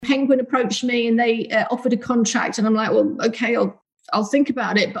Penguin approached me and they offered a contract, and I'm like, well, okay, I'll think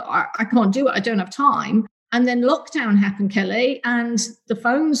about it, but I can't do it. I don't have time. And then lockdown happened, Kelly, and the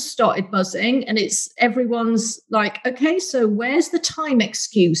phones started buzzing, and everyone's like, okay, so where's the time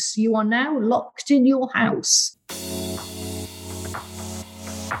excuse? You are now locked in your house.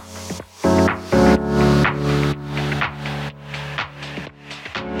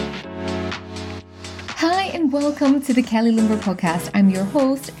 Hi and welcome to the Kelly Lumber Podcast. I'm your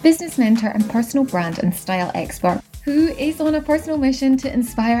host, business mentor and personal brand and style expert who is on a personal mission to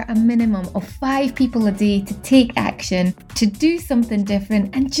inspire a minimum of 5 people a day to take action, to do something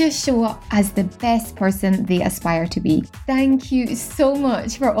different and just show up as the best person they aspire to be. Thank you so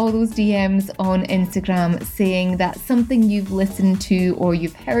much for all those DMs on Instagram saying that something you've listened to or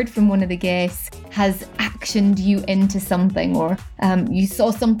you've heard from one of the guests has actioned you into something, or you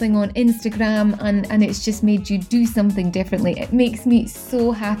saw something on Instagram and it's just made you do something differently. It makes me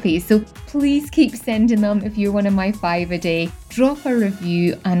so happy. So please keep sending them if you're one of my 5 a day. Drop a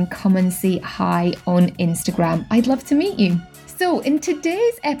review and come and say hi on Instagram. I'd love to meet you. So in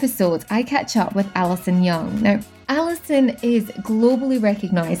today's episode, I catch up with Alison Young. Now, Alison is globally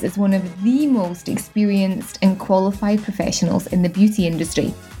recognised as one of the most experienced and qualified professionals in the beauty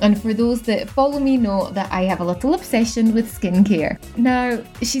industry. And for those that follow me know that I have a little obsession with skincare. Now,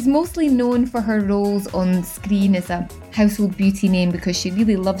 she's mostly known for her roles on screen as a household beauty name because she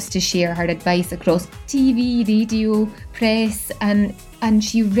really loves to share her advice across TV, radio, press, and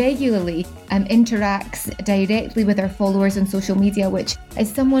she regularly interacts directly with her followers on social media, which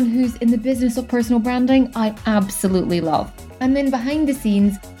as someone who's in the business of personal branding, I absolutely love. And then behind the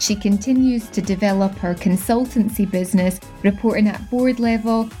scenes, she continues to develop her consultancy business, reporting at board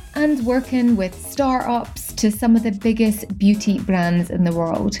level and working with startups to some of the biggest beauty brands in the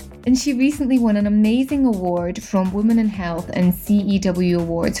world. And she recently won an amazing award from Women in Health and CEW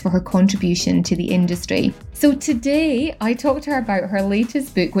Awards for her contribution to the industry. So today, I talked to her about her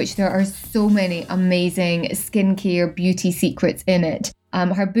latest book, which there are so many amazing skincare beauty secrets in it.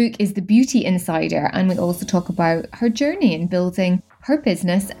 Her book is The Beauty Insider, and we also talk about her journey in building her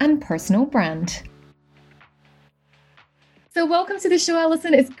business and personal brand. So welcome to the show,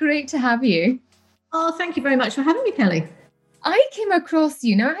 Alison. It's great to have you. Oh, thank you very much for having me, Kelly. I came across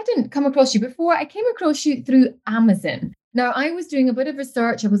you. Now, I didn't come across you before. I came across you through Amazon. Now, I was doing a bit of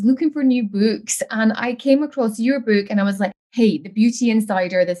research. I was looking for new books and I came across your book and I was like, hey, The Beauty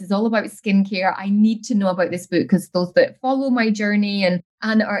Insider, this is all about skincare. I need to know about this book because those that follow my journey and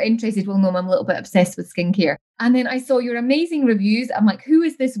are interested will know I'm a little bit obsessed with skincare. And then I saw your amazing reviews. I'm like, who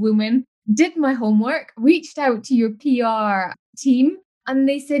is this woman? Did my homework, reached out to your PR team, and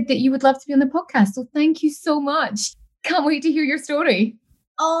they said that you would love to be on the podcast. So thank you so much. Can't wait to hear your story.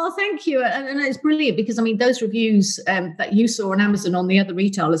 Oh, thank you. And it's brilliant because, I mean, those reviews that you saw on Amazon on the other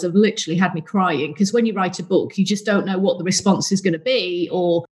retailers have literally had me crying because when you write a book, you just don't know what the response is going to be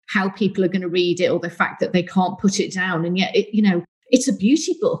or how people are going to read it or the fact that they can't put it down. And yet, it's a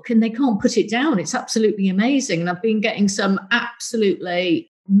beauty book and they can't put it down. It's absolutely amazing. And I've been getting some absolutely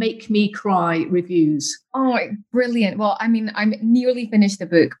make me cry reviews. Oh, brilliant. Well, I mean, I'm nearly finished the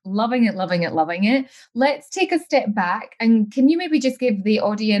book. Loving it, loving it, loving it. Let's take a step back. And can you maybe just give the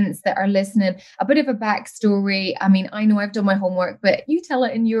audience that are listening a bit of a backstory? I mean, I know I've done my homework, but you tell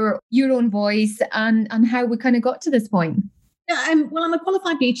it in your own voice and how we kind of got to this point. Yeah, I'm a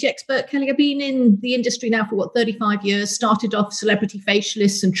qualified beauty expert, Kelly. I've been in the industry now for 35 years, started off celebrity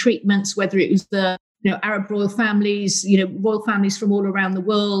facialists and treatments, whether it was the Arab royal families, royal families from all around the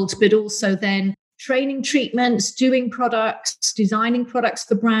world, but also then training treatments, doing products, designing products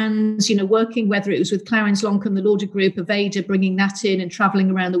for brands, working, whether it was with Clarins Loncombe, the Lauder Group, Aveda, bringing that in and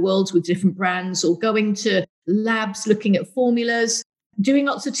traveling around the world with different brands, or going to labs, looking at formulas, doing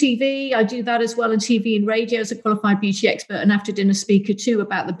lots of TV. I do that as well, and TV and radio as a qualified beauty expert and after dinner speaker too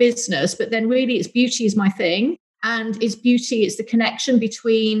about the business. But then really it's beauty is my thing. And it's beauty, it's the connection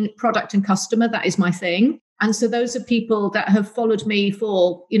between product and customer. That is my thing. And so those are people that have followed me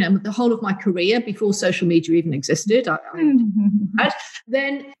for, the whole of my career before social media even existed.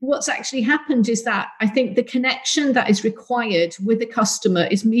 Then what's actually happened is that I think the connection that is required with the customer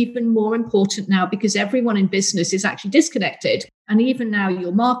is even more important now because everyone in business is actually disconnected. And even now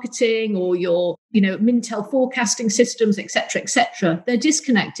your marketing or your, Mintel forecasting systems, et cetera, they're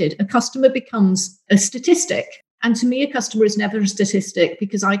disconnected. A customer becomes a statistic. And to me, a customer is never a statistic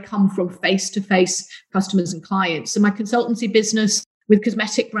because I come from face-to-face customers and clients. So my consultancy business with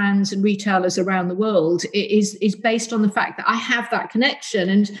cosmetic brands and retailers around the world is based on the fact that I have that connection.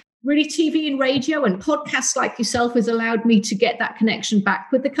 And really TV and radio and podcasts like yourself has allowed me to get that connection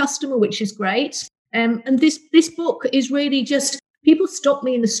back with the customer, which is great. And this book is really just People stop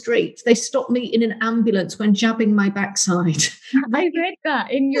me in the street. They stop me in an ambulance when jabbing my backside. I read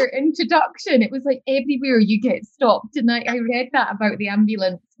that in your introduction. It was like everywhere you get stopped. And I read that about the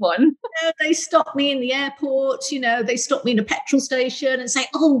ambulance one. They stop me in the airport. They stop me in a petrol station and say,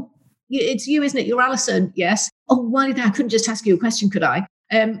 oh, it's you, isn't it? You're Alison. Yes. Oh, why did I couldn't just ask you a question, could I?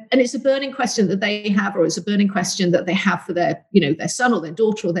 And it's a burning question that they have, or it's a burning question that they have for their son or their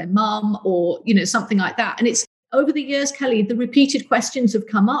daughter or their mum or, something like that. And it's over the years, Kelly, the repeated questions have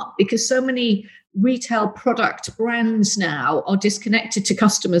come up because so many retail product brands now are disconnected to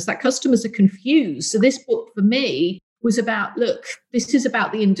customers, that customers are confused. So this book for me was about, look, this is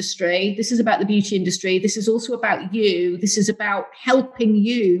about the industry. This is about the beauty industry. This is also about you. This is about helping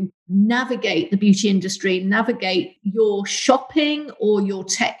you navigate the beauty industry, navigate your shopping or your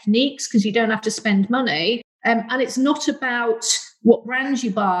techniques, because you don't have to spend money. And it's not about what brands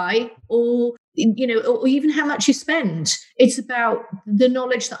you buy or even how much you spend. It's about the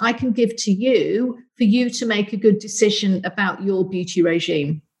knowledge that I can give to you for you to make a good decision about your beauty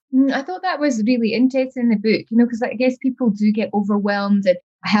regime. I thought that was really interesting in the book, because I guess people do get overwhelmed and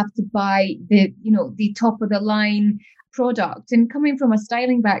I have to buy the top of the line product. And coming from a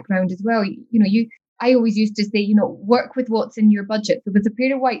styling background as well, I always used to say, work with what's in your budget. So if it's a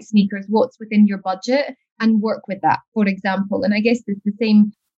pair of white sneakers, what's within your budget, and work with that, for example. And I guess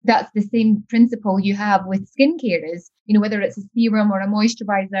that's the same principle you have with skincare is, whether it's a serum or a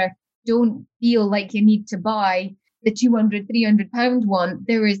moisturizer, don't feel like you need to buy the 200, 300 pound one.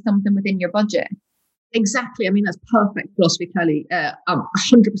 There is something within your budget. Exactly. I mean, that's perfect philosophy, Kelly. I'm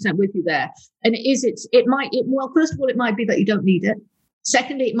 100% with you there. And first of all, it might be that you don't need it.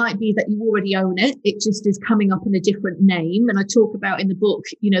 Secondly, it might be that you already own it. It just is coming up in a different name. And I talk about in the book,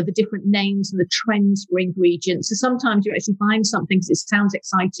 the different names and the trends for ingredients. So sometimes you actually find something because it sounds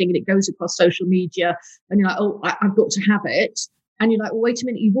exciting and it goes across social media and you're like, oh, I've got to have it. And you're like, well, wait a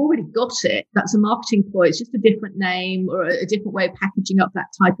minute, you've already got it. That's a marketing ploy. It's just a different name or a different way of packaging up that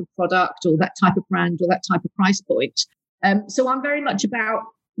type of product or that type of brand or that type of price point. So I'm very much about,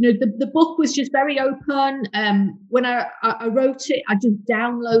 the book was just very open. When I wrote it, I just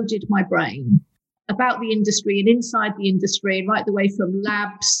downloaded my brain about the industry and inside the industry, right the way from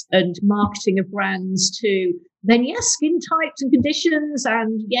labs and marketing of brands to then, yes, skin types and conditions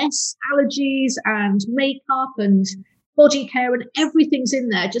and yes, allergies and makeup and body care and everything's in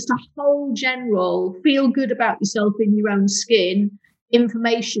there. Just a whole general feel good about yourself in your own skin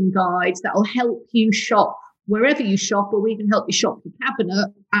information guides that will help you shop wherever you shop, or even help you shop your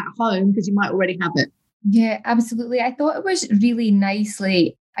cabinet at home because you might already have it. Yeah, absolutely. I thought it was really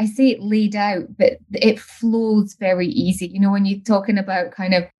nicely, I say it laid out, but it flows very easy. When you're talking about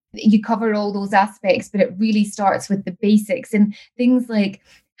kind of, you cover all those aspects, but it really starts with the basics and things like,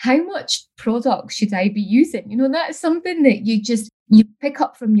 how much product should I be using? That's something that you pick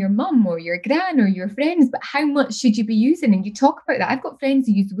up from your mum or your gran or your friends, but how much should you be using? And you talk about that. I've got friends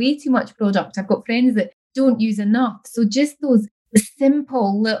who use way too much product. I've got friends that don't use enough. So just those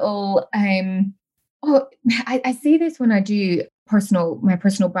simple little, I say this when I do my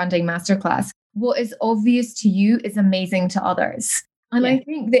personal branding masterclass. What is obvious to you is amazing to others. And yeah. I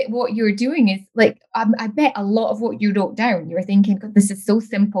think that what you're doing is like, I bet a lot of what you wrote down, you're thinking, God, this is so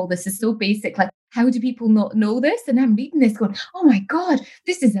simple. This is so basic. Like, how do people not know this? And I'm reading this going, oh my God,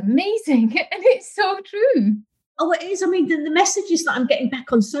 this is amazing. And it's so true. Oh, it is. I mean, the messages that I'm getting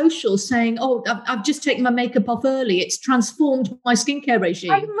back on social saying, oh, I've just taken my makeup off early. It's transformed my skincare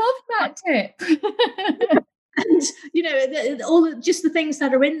regime. I love that tip. And, all just the things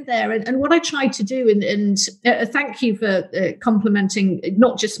that are in there. And what I tried to do, and thank you for complimenting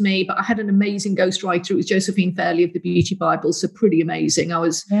not just me, but I had an amazing ghostwriter. It was Josephine Fairley of the Beauty Bible. So pretty amazing. I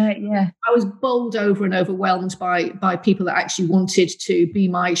was bowled over and overwhelmed by people that actually wanted to be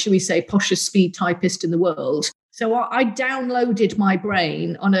my, shall we say, poshest speed typist in the world. So I downloaded my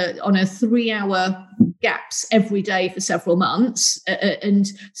brain on a 3-hour gaps every day for several months.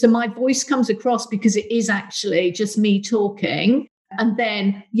 And so my voice comes across because it is actually just me talking. And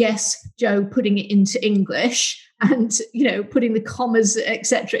then, yes, Joe putting it into English and, putting the commas,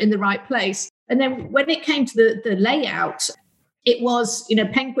 etc., in the right place. And then when it came to the layout, it was,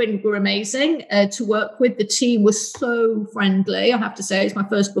 Penguin were amazing to work with. The team was so friendly. I have to say, it's my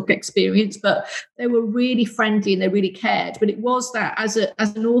first book experience, but they were really friendly and they really cared. But it was that as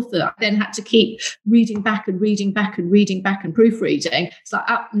an author, I then had to keep reading back and proofreading. It's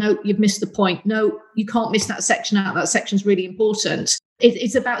like, no, you've missed the point. No, you can't miss that section out. That section's really important.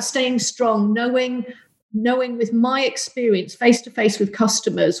 It's about staying strong, knowing knowing with my experience face to face with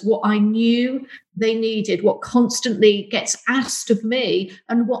customers, what I knew they needed, what constantly gets asked of me,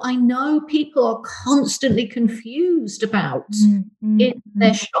 and what I know people are constantly confused about in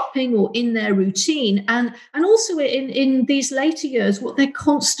their shopping or in their routine, and also in these later years, what they're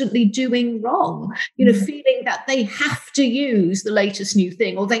constantly doing wrong, feeling that they have to use the latest new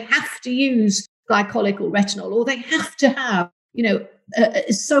thing, or they have to use glycolic or retinol, or they have to have,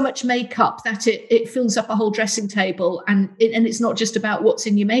 so much makeup that it fills up a whole dressing table, and it's not just about what's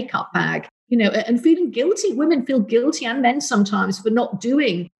in your makeup bag, and feeling guilty. Women feel guilty, and men sometimes, for not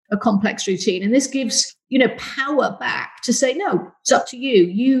doing a complex routine. And this gives, power back to say, no, it's up to you.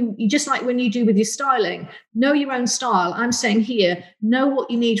 You just like when you do with your styling, know your own style. I'm saying here, know what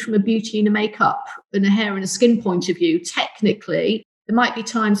you need from a beauty and a makeup and a hair and a skin point of view. Technically, there might be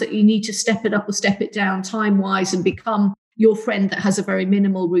times that you need to step it up or step it down time-wise and become your friend that has a very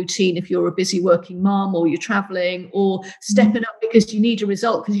minimal routine if you're a busy working mom or you're traveling, or step it up because you need a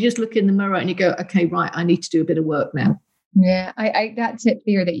result, because you just look in the mirror and you go, okay, right, I need to do a bit of work now. Yeah, I that tip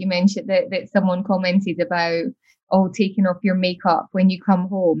there that you mentioned that someone commented about, taking off your makeup when you come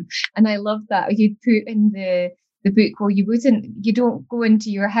home. And I love that you put in the book, well, you don't go into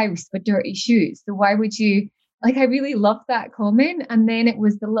your house with dirty shoes. So why would you, I really love that comment. And then it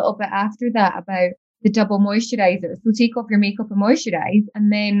was the little bit after that about the double moisturizer. So take off your makeup and moisturize,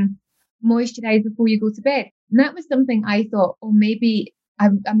 and then moisturize before you go to bed. And that was something I thought, maybe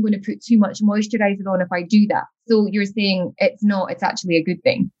I'm going to put too much moisturizer on if I do that. So you're saying it's not, it's actually a good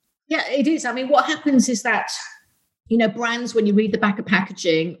thing. Yeah, it is. I mean, what happens is that, brands, when you read the back of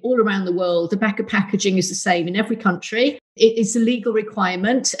packaging all around the world, the back of packaging is the same in every country. It is a legal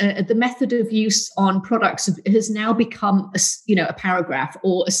requirement. The method of use on products has now become a paragraph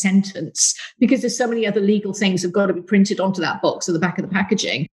or a sentence, because there's so many other legal things have got to be printed onto that box at the back of the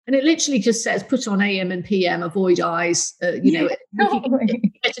packaging. And it literally just says, put on AM and PM, avoid eyes, if you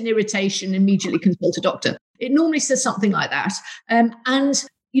get an irritation, immediately consult a doctor. It normally says something like that. And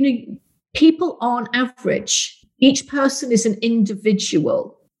people on average, each person is an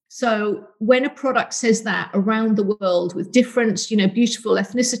individual. So when a product says that around the world with different, beautiful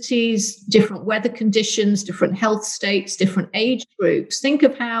ethnicities, different weather conditions, different health states, different age groups, think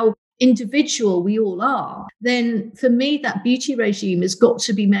of how individual we all are. Then for me, that beauty regime has got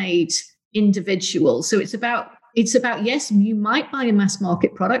to be made individual. So it's about, yes, you might buy a mass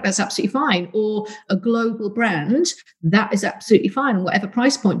market product, that's absolutely fine, or a global brand, that is absolutely fine, whatever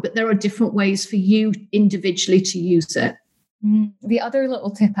price point, but there are different ways for you individually to use it. The other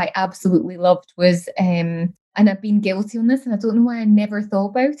little tip I absolutely loved was, and I've been guilty on this, and I don't know why I never thought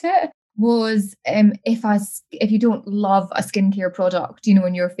about it, was if you don't love a skincare product,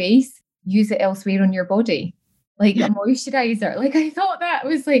 on your face, use it elsewhere on your body, like a moisturizer. Like I thought that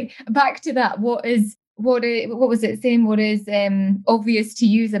was back to that. What was it saying? What is obvious to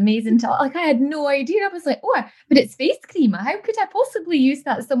use, amazing to, I had no idea. I was like, but it's face cream. How could I possibly use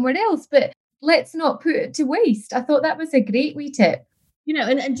that somewhere else? But let's not put it to waste. I thought that was a great wee tip.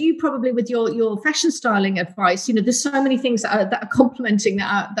 And you probably, with your fashion styling advice, there's so many things that are complementing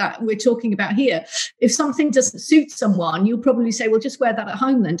that we're talking about here. If something doesn't suit someone, you'll probably say, well, just wear that at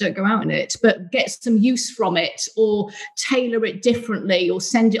home then, don't go out in it, but get some use from it, or tailor it differently, or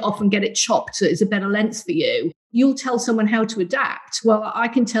send it off and get it chopped so it's a better length for you. You'll tell someone how to adapt. Well, I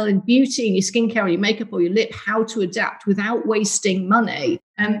can tell in beauty and your skincare or your makeup or your lip how to adapt without wasting money.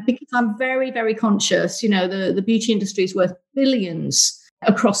 Because I'm very, very conscious, the beauty industry is worth billions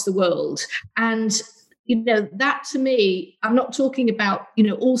across the world. And, that to me, I'm not talking about,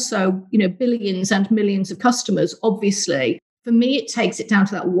 also, billions and millions of customers, obviously. For me, it takes it down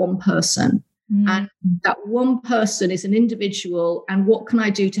to that one person. And that one person is an individual. And what can I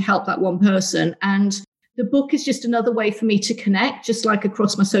do to help that one person? And the book is just another way for me to connect, just like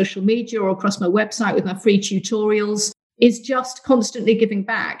across my social media or across my website with my free tutorials, is just constantly giving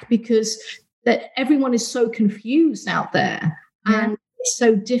back, because that everyone is so confused out there. Yeah. And it's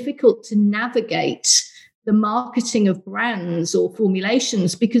so difficult to navigate the marketing of brands or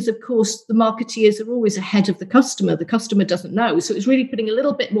formulations, because of course the marketeers are always ahead of the customer. The customer doesn't know. So it's really putting a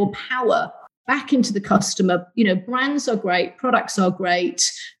little bit more power back into the customer. Brands are great, products are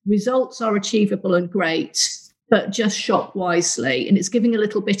great, results are achievable and great, but just shop wisely. And it's giving a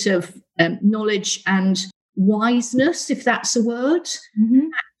little bit of knowledge and wiseness, if that's a word,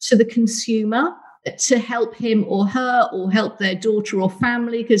 to the consumer, to help him or her, or help their daughter or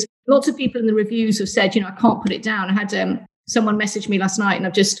family. Because lots of people in the reviews have said, I can't put it down. I had someone message me last night, and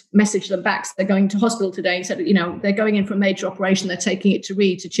I've just messaged them back. So they're going to hospital today, and said, they're going in for a major operation. They're taking it to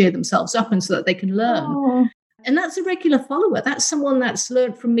read to cheer themselves up and so that they can learn. And that's a regular follower. That's someone that's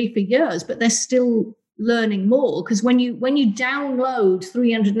learned from me for years, but they're still learning more, because when you download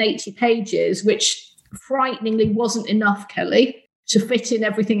 380 pages, which frighteningly wasn't enough, Kelly, to fit in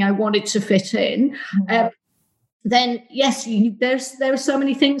everything I wanted to fit in, then yes, there are so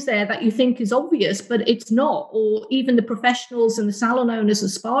many things there that you think is obvious, but it's not. Or even the professionals and the salon owners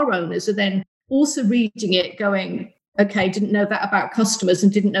and spa owners are then also reading it going, okay, didn't know that about customers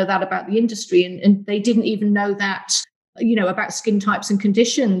and didn't know that about the industry. And they didn't even know that, about skin types and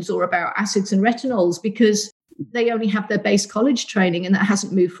conditions or about acids and retinols, because they only have their base college training and that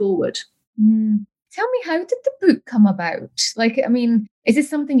hasn't moved forward. Tell me, how did the book come about? Is this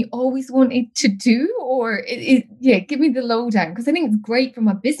something you always wanted to do, or give me the lowdown, because I think it's great from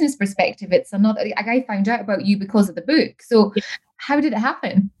a business perspective. It's another, I found out about you because of the book. So how did it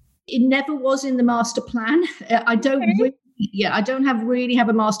happen? It never was in the master plan. I don't really have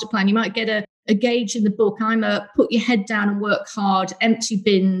a master plan. You might get a gauge in the book. I'm a put your head down and work hard, empty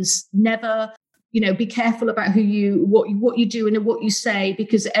bins, never, be careful about what you do and what you say,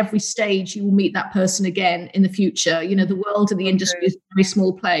 because at every stage you will meet that person again in the future. The world and the industry is a very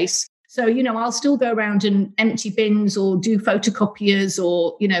small place. So, I'll still go around and empty bins or do photocopiers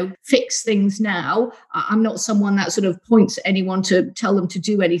or, fix things now. I'm not someone that sort of points at anyone to tell them to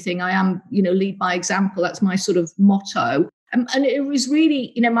do anything. I am, lead by example. That's my sort of motto. And it was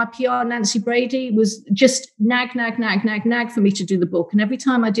really, my PR, Nancy Brady, was just nag for me to do the book. And every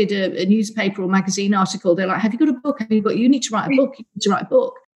time I did a newspaper or magazine article, they're like, have you got a book? You need to write a book. You need to write a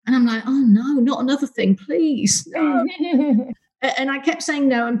book. And I'm like, oh, no, not another thing, please. No. And I kept saying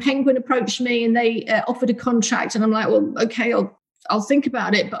no. And Penguin approached me and they offered a contract. And I'm like, well, okay, I'll think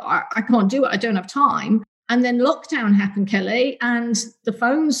about it, but I can't do it. I don't have time. And then lockdown happened, Kelly, and the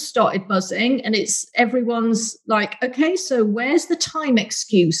phones started buzzing, and everyone's like, okay, so where's the time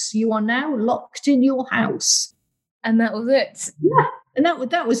excuse? You are now locked in your house. And that was it. Yeah. And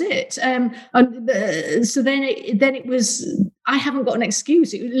that was it. So then it was, I haven't got an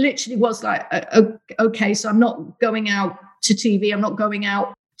excuse. It literally was like, okay, so I'm not going out to TV. I'm not going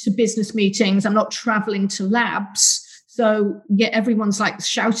out to business meetings. I'm not traveling to labs. So yeah, everyone's like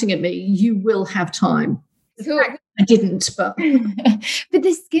shouting at me, you will have time. So I didn't, but but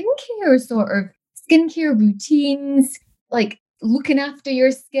the skincare routines, like looking after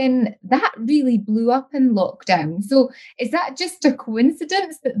your skin, that really blew up in lockdown. So is that just a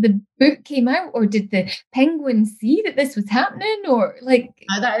coincidence that the book came out, or did the Penguin see that this was happening, or like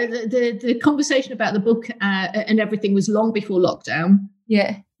the conversation about the book and everything was long before lockdown?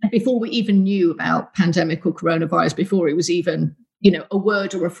 Yeah, before we even knew about pandemic or coronavirus, before it was even a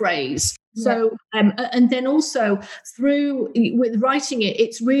word or a phrase. So, and then also with writing it,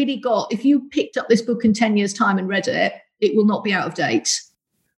 it's really got, if you picked up this book in 10 years time and read it, it will not be out of date.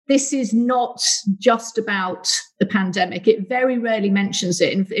 This is not just about the pandemic. It very rarely mentions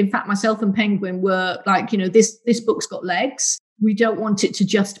it. In fact, myself and Penguin were like, this book's got legs. We don't want it to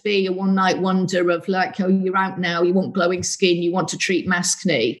just be a one night wonder of like, oh, you're out now, you want glowing skin, you want to treat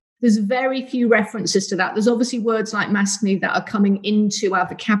maskne. There's very few references to that. There's obviously words like maskne that are coming into our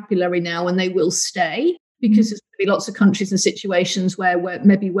vocabulary now, and they will stay, because there's going to be lots of countries and situations where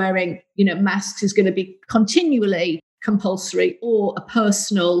maybe wearing, masks is going to be continually compulsory, or a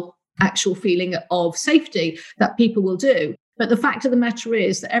personal actual feeling of safety that people will do. But the fact of the matter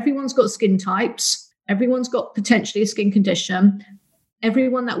is that everyone's got skin types. Everyone's got potentially a skin condition.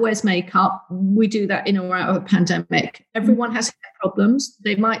 Everyone that wears makeup, we do that in or out of a pandemic. Everyone has hair problems.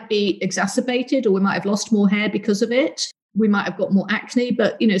 They might be exacerbated, or we might have lost more hair because of it. We might have got more acne,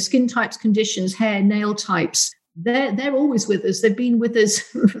 but skin types, conditions, hair, nail types, they're always with us. They've been with us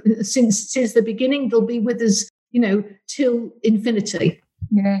since the beginning. They'll be with us, till infinity.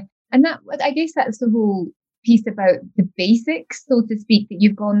 Yeah. And that, I guess that's the whole piece about the basics, so to speak, that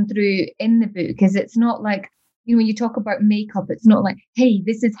you've gone through in the book, because it's not like, when you talk about makeup, it's not like, hey,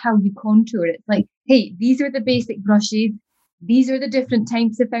 this is how you contour it. It's like, hey, these are the basic brushes. These are the different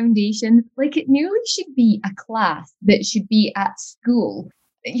types of foundation. Like, it nearly should be a class that should be at school,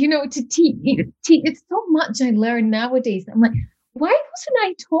 to teach. It's so much I learn nowadays. I'm like, why wasn't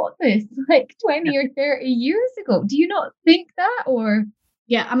I taught this like 20 or 30 years ago? Do you not think that? Or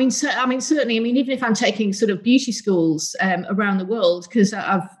yeah, certainly. Even if I'm taking sort of beauty schools around the world, because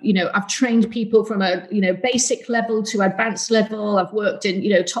I've trained people from a basic level to advanced level. I've worked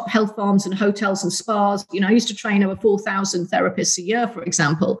in top health farms and hotels and spas. I used to train over 4,000 therapists a year, for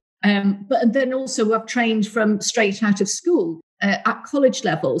example. But then also I've trained from straight out of school at college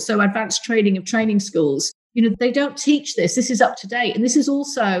level, so advanced training of training schools. They don't teach this. This is up to date, and this is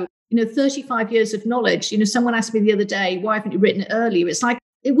also 35 years of knowledge. Someone asked me the other day, why haven't you written it earlier? It's like,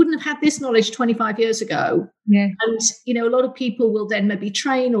 it wouldn't have had this knowledge 25 years ago. Yeah. And, a lot of people will then maybe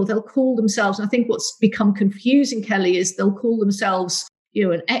train, or they'll call themselves, and I think what's become confusing, Kelly, is they'll call themselves,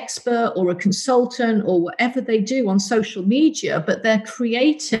 an expert or a consultant or whatever they do on social media, but they're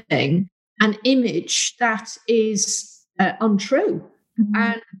creating an image that is untrue.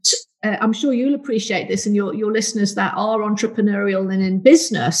 And I'm sure you'll appreciate this, and your listeners that are entrepreneurial and in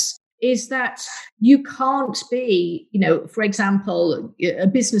business, is that you can't be, for example, a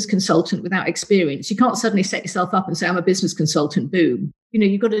business consultant without experience. You can't suddenly set yourself up and say, I'm a business consultant, boom.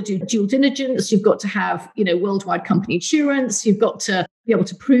 You've got to do due diligence. You've got to have, worldwide company insurance. You've got to be able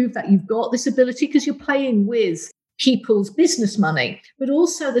to prove that you've got this ability, because you're playing with people's business money. But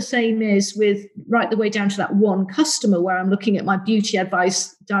also the same is with right the way down to that one customer, where I'm looking at my beauty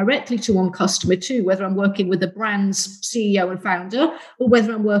advice directly to one customer too, whether I'm working with a brand's CEO and founder, or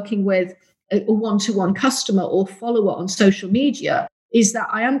whether I'm working with a one-to-one customer or follower on social media, is that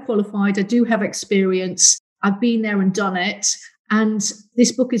I am qualified. I do have experience. I've been there and done it. And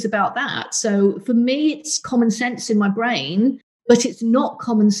this book is about that. So for me, it's common sense in my brain, but it's not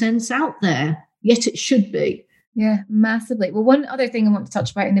common sense out there, yet it should be. Yeah, massively. Well, one other thing I want to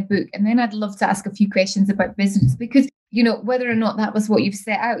touch about in the book, and then I'd love to ask a few questions about business, because, whether or not that was what you've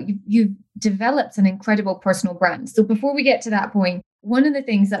set out, you've developed an incredible personal brand. So before we get to that point, one of the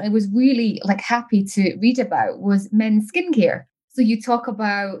things that I was really happy to read about was men's skincare. So you talk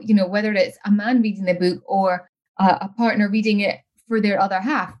about, whether it's a man reading the book or a partner reading it for their other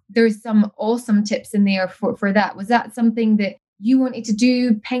half, there's some awesome tips in there for that. Was that something that you wanted to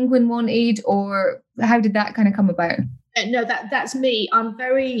do, Penguin wanted, or how did that kind of come about? No, that's me.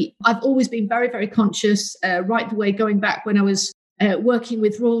 I've always been very, very conscious, right the way going back when I was working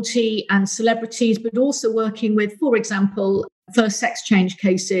with royalty and celebrities, but also working with, for example, first sex change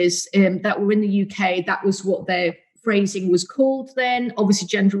cases that were in the UK. That was what their phrasing was called then, obviously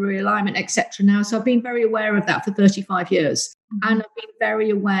gender realignment, etc. now. So I've been very aware of that for 35 years. And I've been very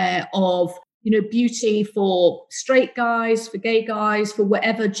aware of beauty for straight guys, for gay guys, for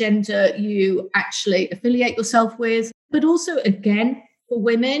whatever gender you actually affiliate yourself with, but also, again, for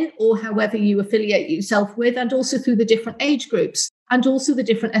women or however you affiliate yourself with, and also through the different age groups and also the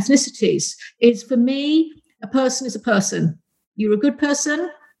different ethnicities. Is, for me, a person is a person. You're a good person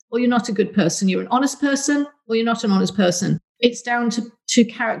or you're not a good person. You're an honest person or you're not an honest person. It's down to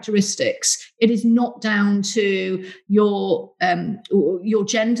characteristics. It is not down to your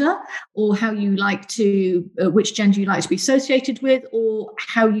gender, or how you like to, which gender you like to be associated with, or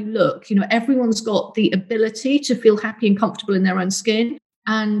how you look. Everyone's got the ability to feel happy and comfortable in their own skin.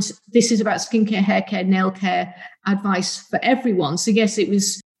 And this is about skincare, hair care, nail care advice for everyone. So yes, it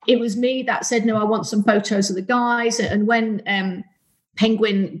was me that said, no, I want some photos of the guys. And when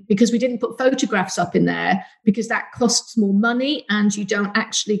Penguin, because we didn't put photographs up in there, because that costs more money and you don't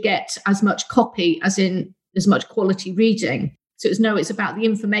actually get as much copy, as much quality reading. So it's about the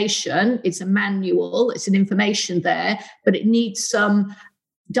information. It's a manual, it's an information there, but it needs some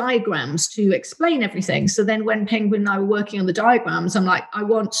diagrams to explain everything. So then when Penguin and I were working on the diagrams, I'm like, I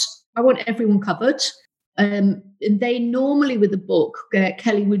want everyone covered. And they normally, with the book,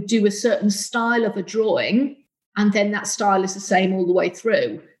 Kelly would do a certain style of a drawing, and then that style is the same all the way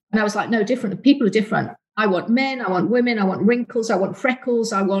through. And I was like, no, different. People are different. I want men, I want women, I want wrinkles, I want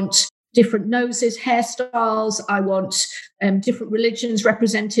freckles, I want different noses, hairstyles. I want different religions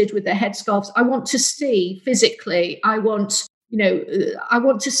represented with their headscarves. I want to see physically. I want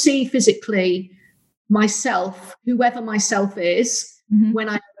to see physically myself, whoever myself is, when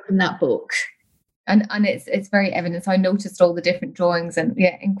I open that book. And it's very evident. So I noticed all the different drawings, and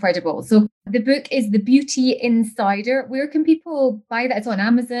yeah, incredible. So the book is The Beauty Insider. Where can people buy that? It's on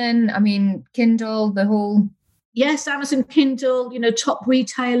Amazon, Kindle, the whole... Yes, Amazon, Kindle, top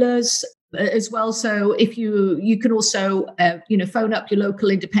retailers as well. So if you can also, phone up your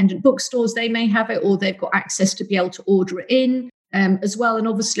local independent bookstores, they may have it, or they've got access to be able to order it in as well. And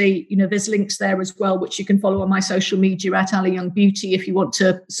obviously, there's links there as well, which you can follow on my social media at Ali Young Beauty if you want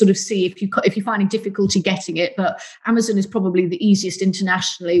to sort of see if you're finding difficulty getting it. But Amazon is probably the easiest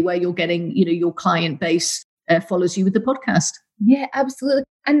internationally, where you're getting, your client base follows you with the podcast. Yeah, absolutely.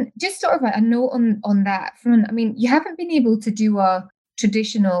 And just sort of a note on that front. You haven't been able to do a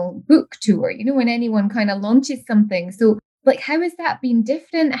traditional book tour, when anyone kind of launches something. So how has that been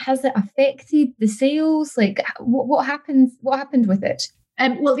different? Has it affected the sales? What happened with it?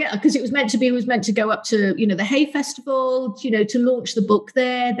 Well, yeah, because it was meant to go up to, the Hay Festival, to launch the book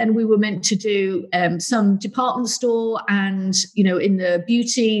there. Then we were meant to do some department store and, in the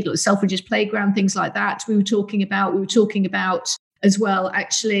beauty, Selfridges Playground, things like that. We were talking about as well,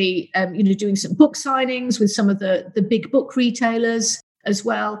 actually, doing some book signings with some of the big book retailers. as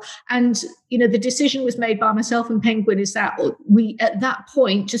well. And, the decision was made by myself and Penguin is that we, at that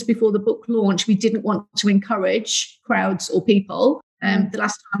point, just before the book launch, we didn't want to encourage crowds or people. The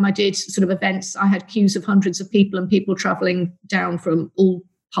last time I did sort of events, I had queues of hundreds of people and people traveling down from all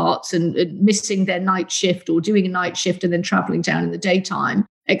parts and missing their night shift or doing a night shift and then traveling down in the daytime,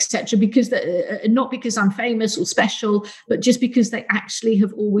 etc. Because not because I'm famous or special, but just because they actually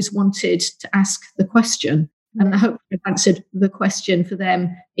have always wanted to ask the question. And I hope I've answered the question for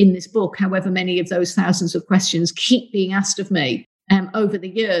them in this book, however many of those thousands of questions keep being asked of me over the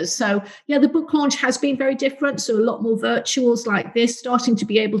years. So, the book launch has been very different. So a lot more virtuals like this, starting to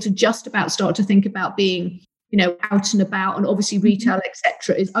be able to just about start to think about being, out and about, and obviously retail,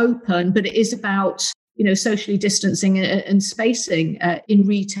 etc., is open, but it is about, socially distancing and spacing in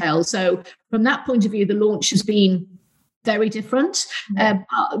retail. So from that point of view, the launch has been very different. But,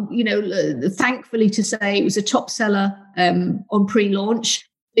 thankfully to say it was a top seller on pre-launch.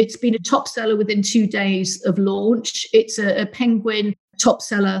 It's been a top seller within 2 days of launch. It's a Penguin top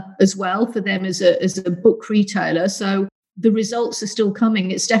seller as well for them as a book retailer. So the results are still coming.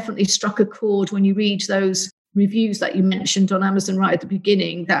 It's definitely struck a chord when you read those reviews that you mentioned on Amazon right at the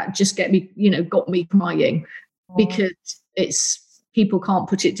beginning that just got me crying because it's people can't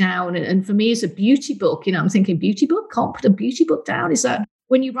put it down. And for me, as a beauty book, I'm thinking beauty book, can't put a beauty book down. Is that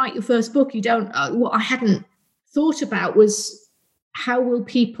when you write your first book, you don't, what I hadn't thought about was how will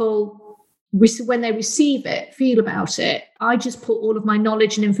people, when they receive it, feel about it. I just put all of my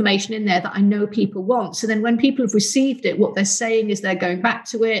knowledge and information in there that I know people want. So then when people have received it, what they're saying is they're going back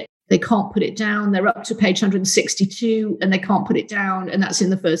to it. They can't put it down. They're up to page 162 and they can't put it down. And that's in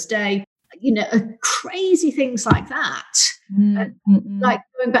the first day. Crazy things like that. Like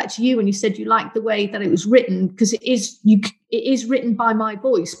going back to you when you said you liked the way that it was written, because it is written by my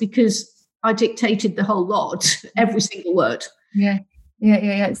voice because I dictated the whole lot, every single word. Yeah.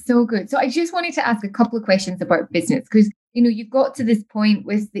 So good. So I just wanted to ask a couple of questions about business because, you've got to this point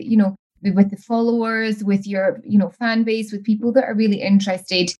with with the followers, with your, fan base, with people that are really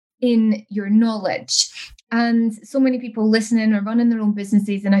interested in your knowledge. And so many people listening are running their own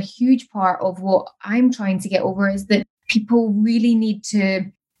businesses. And a huge part of what I'm trying to get over is that people really need to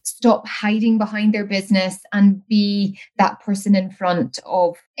stop hiding behind their business and be that person in front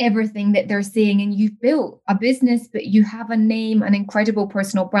of everything that they're saying. And you've built a business, but you have a name, an incredible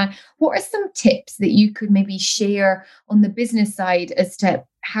personal brand. What are some tips that you could maybe share on the business side as to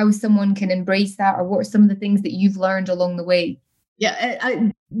how someone can embrace that? Or what are some of the things that you've learned along the way?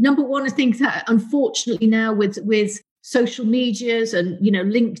 Number one, I think that unfortunately now with social medias and,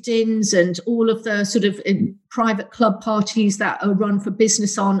 LinkedIn's and all of the sort of private club parties that are run for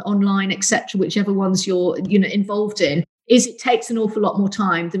business online, etc., whichever ones you're, involved in, is it takes an awful lot more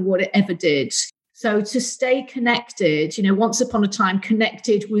time than what it ever did. So to stay connected, once upon a time,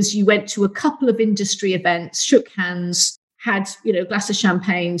 connected was you went to a couple of industry events, shook hands, had, a glass of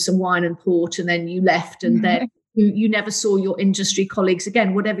champagne, some wine and port, and then you left and then you never saw your industry colleagues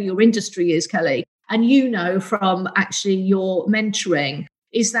again, whatever your industry is, Kelly. And from actually your mentoring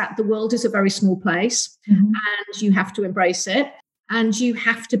is that the world is a very small place and you have to embrace it. And you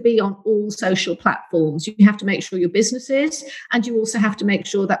have to be on all social platforms. You have to make sure your business is, and you also have to make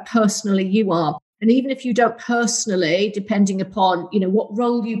sure that personally you are. And even if you don't personally, depending upon, what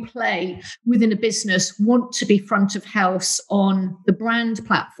role you play within a business, want to be front of house on the brand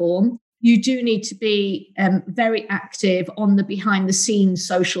platform, you do need to be very active on the behind the scenes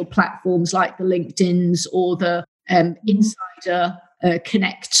social platforms like the LinkedIn's or the Insider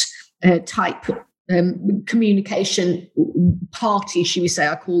Connect type communication party, should we say,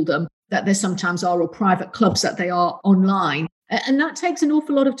 I call them, that there sometimes are, or private clubs that they are online. And that takes an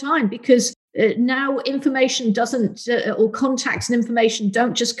awful lot of time because now information doesn't, or contacts and information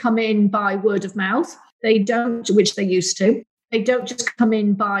don't just come in by word of mouth. They don't, which they used to. They don't just come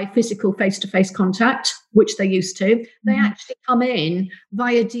in by physical face-to-face contact, which they used to. They actually come in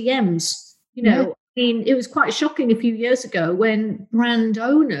via DMs. I mean, it was quite shocking a few years ago when brand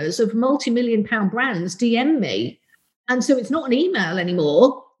owners of multi-million-pound brands DM me. And so it's not an email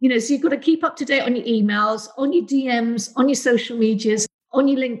anymore. So you've got to keep up to date on your emails, on your DMs, on your social medias, on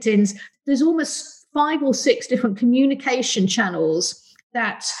your LinkedIn's. There's almost 5 or 6 different communication channels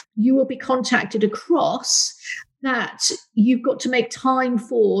that you will be contacted across that you've got to make time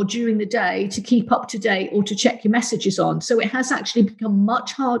for during the day to keep up to date or to check your messages on. So it has actually become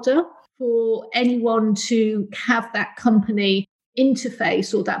much harder for anyone to have that company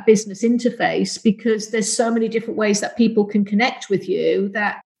interface or that business interface because there's so many different ways that people can connect with you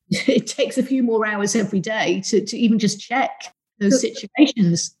that it takes a few more hours every day to even just check those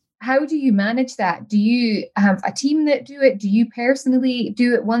situations. how do you manage that? Do you have a team that do it? Do you personally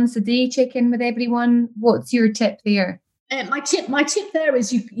do it once a day, check in with everyone? What's your tip there? My tip there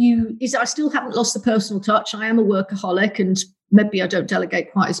is is I still haven't lost the personal touch. I am a workaholic, and maybe I don't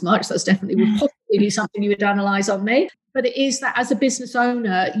delegate quite as much. That's definitely would possibly be something you would analyze on me. But it is that as a business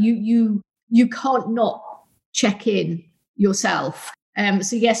owner, you can't not check in yourself.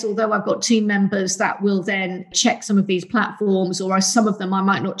 So yes, although I've got team members that will then check some of these platforms, or some of them I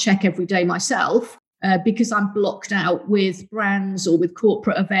might not check every day myself, because I'm blocked out with brands or with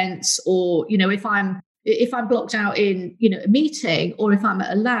corporate events, or if I'm blocked out in, a meeting, or if I'm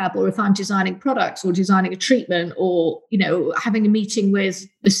at a lab, or if I'm designing products or designing a treatment, or, having a meeting with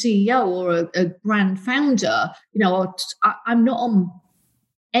a CEO or a brand founder, I'm not on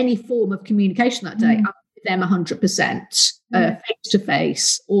any form of communication that day. I'm with them 100%, face to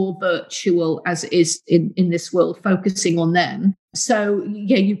face or virtual, as it is in this world, focusing on them. So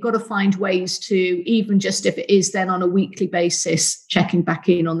yeah, you've got to find ways to, even just if it is then on a weekly basis, checking back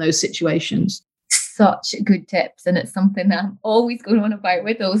in on those situations. Such good tips, and it's something that I'm always going on about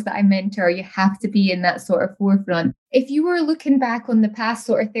with those that I mentor. You have to be in that sort of forefront. If you were looking back on the past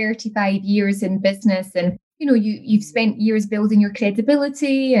sort of 35 years in business, and you've spent years building your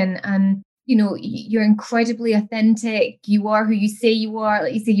credibility, and you're incredibly authentic, you are who you say you are,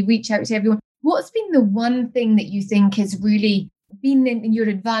 like you say, you reach out to everyone. What's been the one thing that you think has really been in your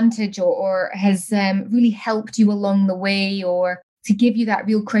advantage, or has really helped you along the way, or to give you that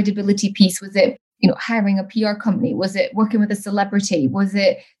real credibility piece? Was it hiring a PR company? Was it working with a celebrity? Was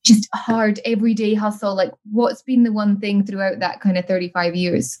it just hard everyday hustle? Like, what's been the one thing throughout that kind of 35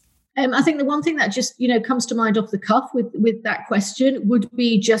 years? I think the one thing that just, comes to mind off the cuff with that question would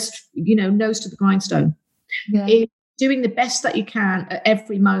be just, nose to the grindstone. Yeah. Doing the best that you can at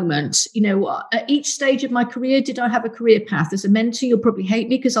every moment. At each stage of my career, did I have a career path? As a mentor, you'll probably hate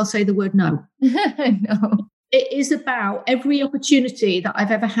me because I'll say the word no. No. It is about every opportunity that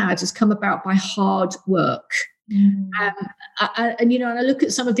I've ever had has come about by hard work. And I look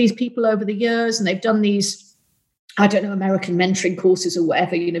at some of these people over the years, and they've done these, I don't know, American mentoring courses or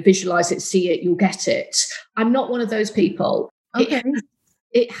whatever, visualize it, see it, you'll get it. I'm not one of those people. Okay.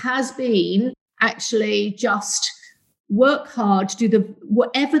 It has been actually just work hard,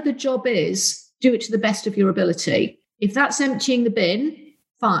 whatever the job is, do it to the best of your ability. If that's emptying the bin,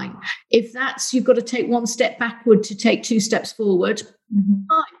 fine. If that's, you've got to take one step backward to take two steps forward,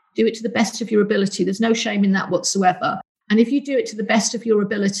 fine. Do it to the best of your ability. There's no shame in that whatsoever. And if you do it to the best of your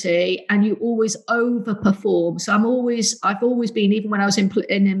ability and you always overperform, so I've always been, even when I was in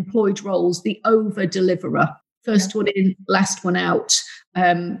employed roles, the over deliverer. First one in, last one out.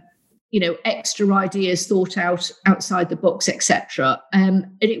 Extra ideas thought out outside the box, etc. And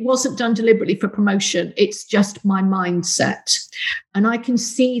it wasn't done deliberately for promotion. It's just my mindset. And I can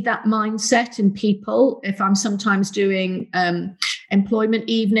see that mindset in people if I'm sometimes doing employment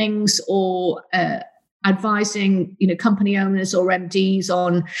evenings or advising, company owners or MDs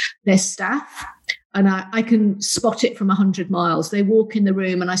on their staff. And I can spot it from 100 miles. They walk in the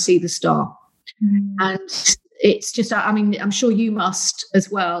room and I see the star. And it's just, I'm sure you must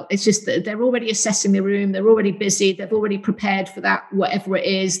as well. It's just that they're already assessing the room. They're already busy. They've already prepared for that, whatever it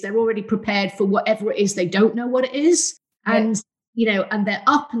is. They're already prepared for whatever it is. They don't know what it is. And, and they're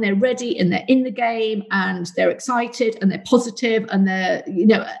up and they're ready and they're in the game and they're excited and they're positive and they're,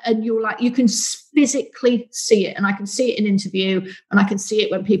 and you're like, you can physically see it. And I can see it in interview, and I can see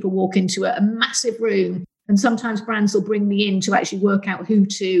it when people walk into a massive room. And sometimes brands will bring me in to actually work out who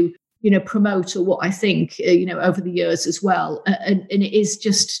to, promote, or what I think, over the years as well. And it is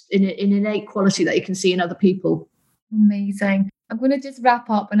just an innate quality that you can see in other people. Amazing. I'm going to just wrap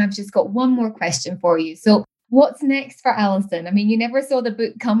up, and I've just got one more question for you. So what's next for Alison? You never saw the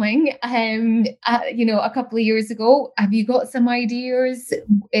book coming, a couple of years ago. Have you got some ideas,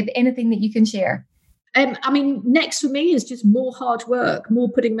 anything that you can share? Next for me is just more hard work,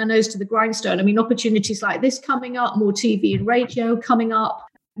 more putting my nose to the grindstone. Opportunities like this coming up, more TV and radio coming up.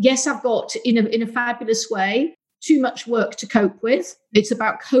 Yes, I've got, in a fabulous way, too much work to cope with. It's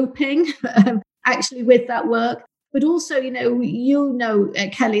about coping actually with that work. But also,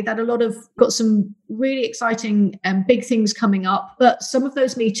 Kelly, that a lot of got some really exciting and big things coming up. But some of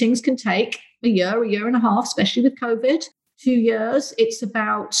those meetings can take a year and a half, especially with COVID, 2 years. It's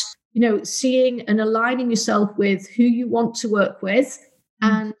about, seeing and aligning yourself with who you want to work with.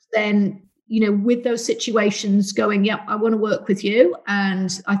 And then, with those situations going, yep, I want to work with you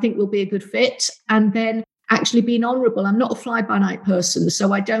and I think we'll be a good fit. And then actually being honourable. I'm not a fly-by-night person,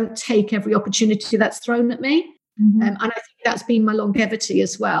 so I don't take every opportunity that's thrown at me. And I think that's been my longevity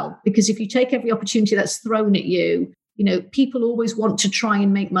as well, because if you take every opportunity that's thrown at you, people always want to try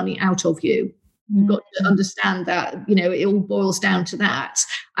and make money out of you. You've got to understand that, it all boils down to that.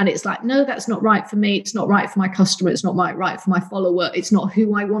 And it's like, no, that's not right for me. It's not right for my customer. It's not right for my follower. It's not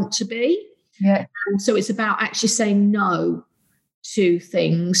who I want to be. Yeah. And so it's about actually saying no to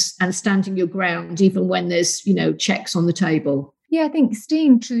things and standing your ground, even when there's, checks on the table. Yeah, I think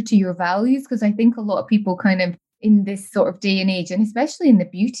staying true to your values, because I think a lot of people kind of in this sort of day and age, and especially in the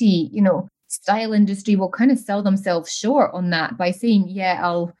beauty, style industry, will kind of sell themselves short on that by saying, yeah,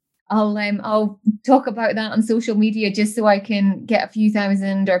 I'll talk about that on social media just so I can get a few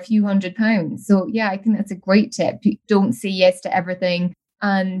thousand or a few £100. So yeah, I think that's a great tip. Don't say yes to everything.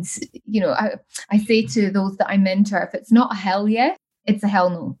 And, I say to those that I mentor, if it's not a hell yeah, it's a hell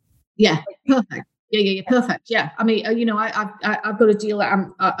no. Yeah, perfect. Yeah, perfect. Yeah. I mean, I've got a deal that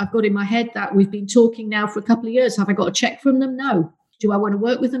I've got in my head that we've been talking now for a couple of years. Have I got a check from them? No. Do I want to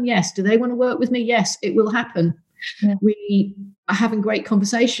work with them? Yes. Do they want to work with me? Yes, it will happen. Yeah. We are having great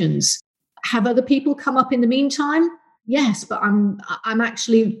conversations. Have other people come up in the meantime? Yes, but I'm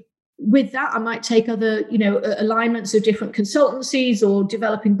actually with that. I might take other, alignments of different consultancies or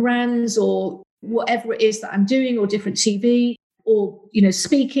developing brands or whatever it is that I'm doing, or different TV or,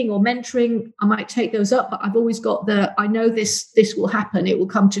 speaking or mentoring. I might take those up, but I've always got I know this will happen. It will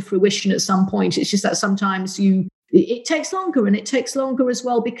come to fruition at some point. It's just that sometimes it takes longer, and it takes longer as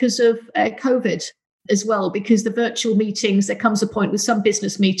well because of COVID as well, because the virtual meetings, there comes a point with some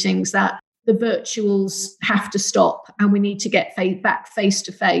business meetings that the virtuals have to stop, and we need to get back face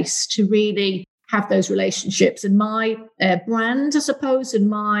to face to really have those relationships. And my brand, I suppose, and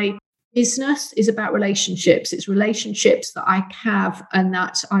my business is about relationships. It's relationships that I have and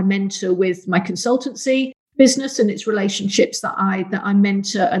that I mentor with my consultancy business, and it's relationships that I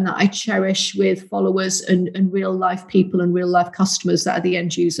mentor and that I cherish with followers and real life people and real life customers that are the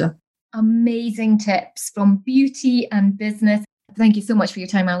end user. Amazing tips from beauty and business. Thank you so much for your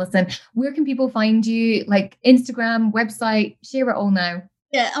time, Alison. Where can people find you? Like Instagram, website? Share it all now.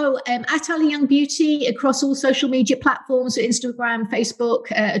 Yeah. At Alison Young Beauty across all social media platforms, so Instagram, Facebook,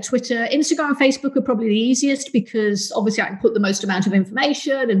 Twitter. Instagram and Facebook are probably the easiest because obviously I can put the most amount of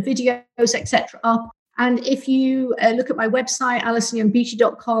information and videos, etc. up. And if you look at my website,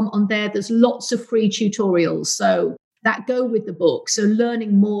 AlisonYoungBeauty.com, on there's lots of free tutorials. So that go with the book. So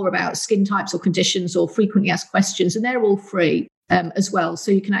learning more about skin types or conditions or frequently asked questions, and they're all free as well.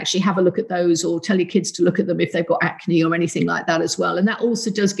 So you can actually have a look at those or tell your kids to look at them if they've got acne or anything like that as well. And that also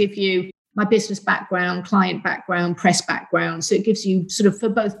does give you my business background, client background, press background. So it gives you sort of for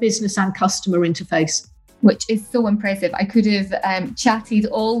both business and customer interface. Which is so impressive. I could have chatted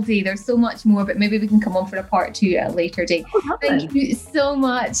all day. There's so much more, but maybe we can come on for a part 2 at a later date. Oh, thank you so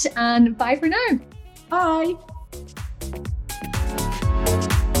much, and bye for now. Bye.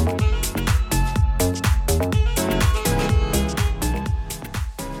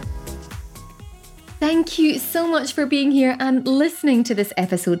 Thank you so much for being here and listening to this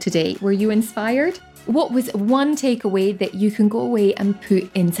episode today. Were you inspired? What was one takeaway that you can go away and put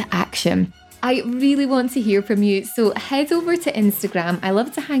into action? I really want to hear from you, so head over to Instagram. I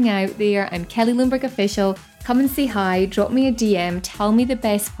love to hang out there. I'm Kelly Lundberg Official. Come and say hi, drop me a DM, tell me the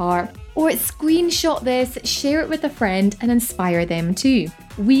best part, or screenshot this, share it with a friend and inspire them too.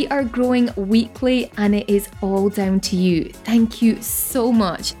 We are growing weekly and it is all down to you. Thank you so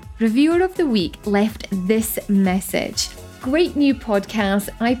much. Reviewer of the week left this message. Great new podcast.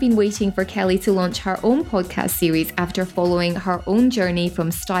 I've been waiting for Kelly to launch her own podcast series after following her own journey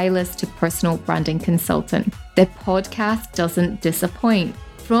from stylist to personal branding consultant. The podcast doesn't disappoint.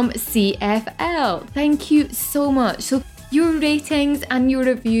 From CFL. Thank you so much. So your ratings and your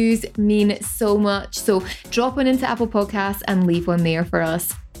reviews mean so much. So drop one into Apple Podcasts and leave one there for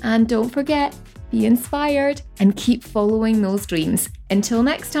us. And don't forget, be inspired and keep following those dreams. Until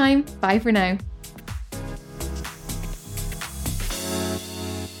next time, bye for now.